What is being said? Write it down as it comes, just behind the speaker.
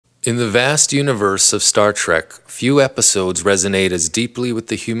In the vast universe of Star Trek, few episodes resonate as deeply with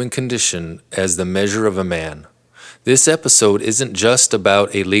the human condition as The Measure of a Man. This episode isn't just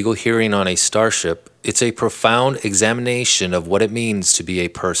about a legal hearing on a starship, it's a profound examination of what it means to be a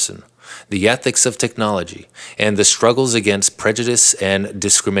person, the ethics of technology, and the struggles against prejudice and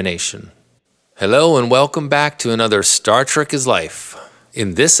discrimination. Hello and welcome back to another Star Trek is Life.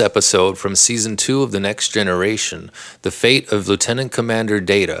 In this episode from Season 2 of The Next Generation, the fate of Lieutenant Commander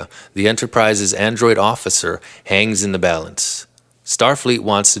Data, the Enterprise's android officer, hangs in the balance. Starfleet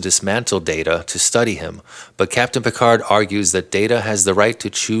wants to dismantle Data to study him, but Captain Picard argues that Data has the right to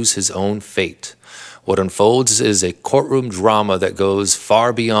choose his own fate. What unfolds is a courtroom drama that goes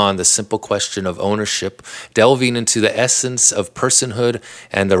far beyond the simple question of ownership, delving into the essence of personhood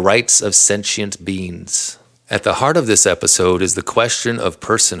and the rights of sentient beings. At the heart of this episode is the question of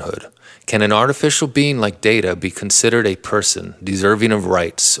personhood. Can an artificial being like Data be considered a person, deserving of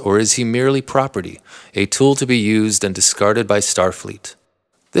rights, or is he merely property, a tool to be used and discarded by Starfleet?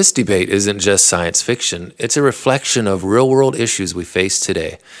 This debate isn't just science fiction, it's a reflection of real-world issues we face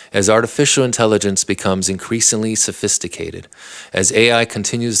today, as artificial intelligence becomes increasingly sophisticated. As AI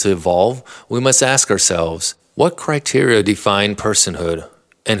continues to evolve, we must ask ourselves, what criteria define personhood,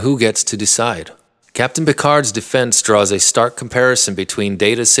 and who gets to decide? Captain Picard's defense draws a stark comparison between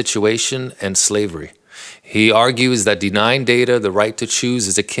Data's situation and slavery. He argues that denying Data the right to choose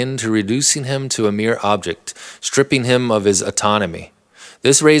is akin to reducing him to a mere object, stripping him of his autonomy.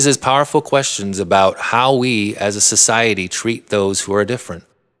 This raises powerful questions about how we, as a society, treat those who are different.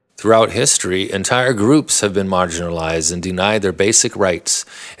 Throughout history, entire groups have been marginalized and denied their basic rights,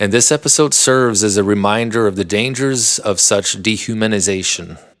 and this episode serves as a reminder of the dangers of such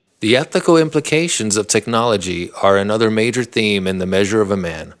dehumanization. The ethical implications of technology are another major theme in The Measure of a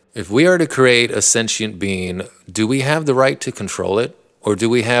Man. If we are to create a sentient being, do we have the right to control it, or do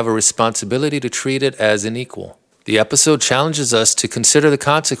we have a responsibility to treat it as an equal? The episode challenges us to consider the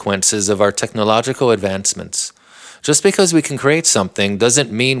consequences of our technological advancements. Just because we can create something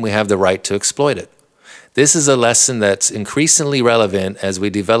doesn't mean we have the right to exploit it. This is a lesson that's increasingly relevant as we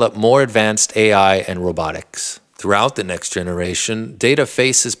develop more advanced AI and robotics. Throughout The Next Generation, Data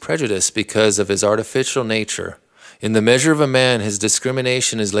faces prejudice because of his artificial nature. In The Measure of a Man, his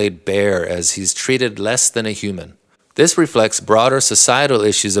discrimination is laid bare as he's treated less than a human. This reflects broader societal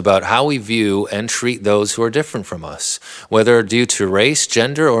issues about how we view and treat those who are different from us, whether due to race,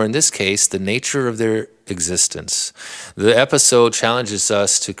 gender, or in this case, the nature of their existence. The episode challenges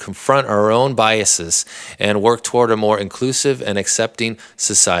us to confront our own biases and work toward a more inclusive and accepting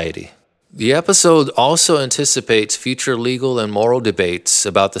society. The episode also anticipates future legal and moral debates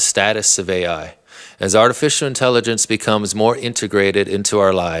about the status of AI. As artificial intelligence becomes more integrated into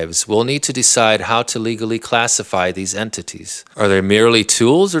our lives, we'll need to decide how to legally classify these entities. Are they merely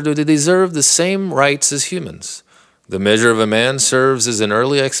tools, or do they deserve the same rights as humans? The Measure of a Man serves as an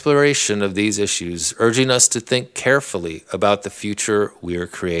early exploration of these issues, urging us to think carefully about the future we are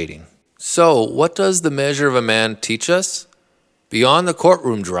creating. So, what does The Measure of a Man teach us? Beyond the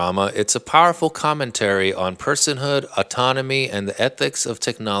courtroom drama, it's a powerful commentary on personhood, autonomy, and the ethics of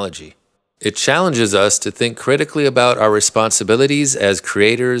technology. It challenges us to think critically about our responsibilities as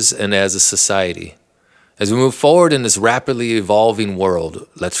creators and as a society. As we move forward in this rapidly evolving world,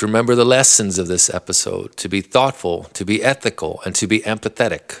 let's remember the lessons of this episode, to be thoughtful, to be ethical, and to be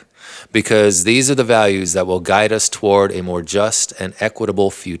empathetic, because these are the values that will guide us toward a more just and equitable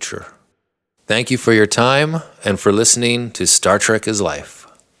future. Thank you for your time and for listening to Star Trek is Life.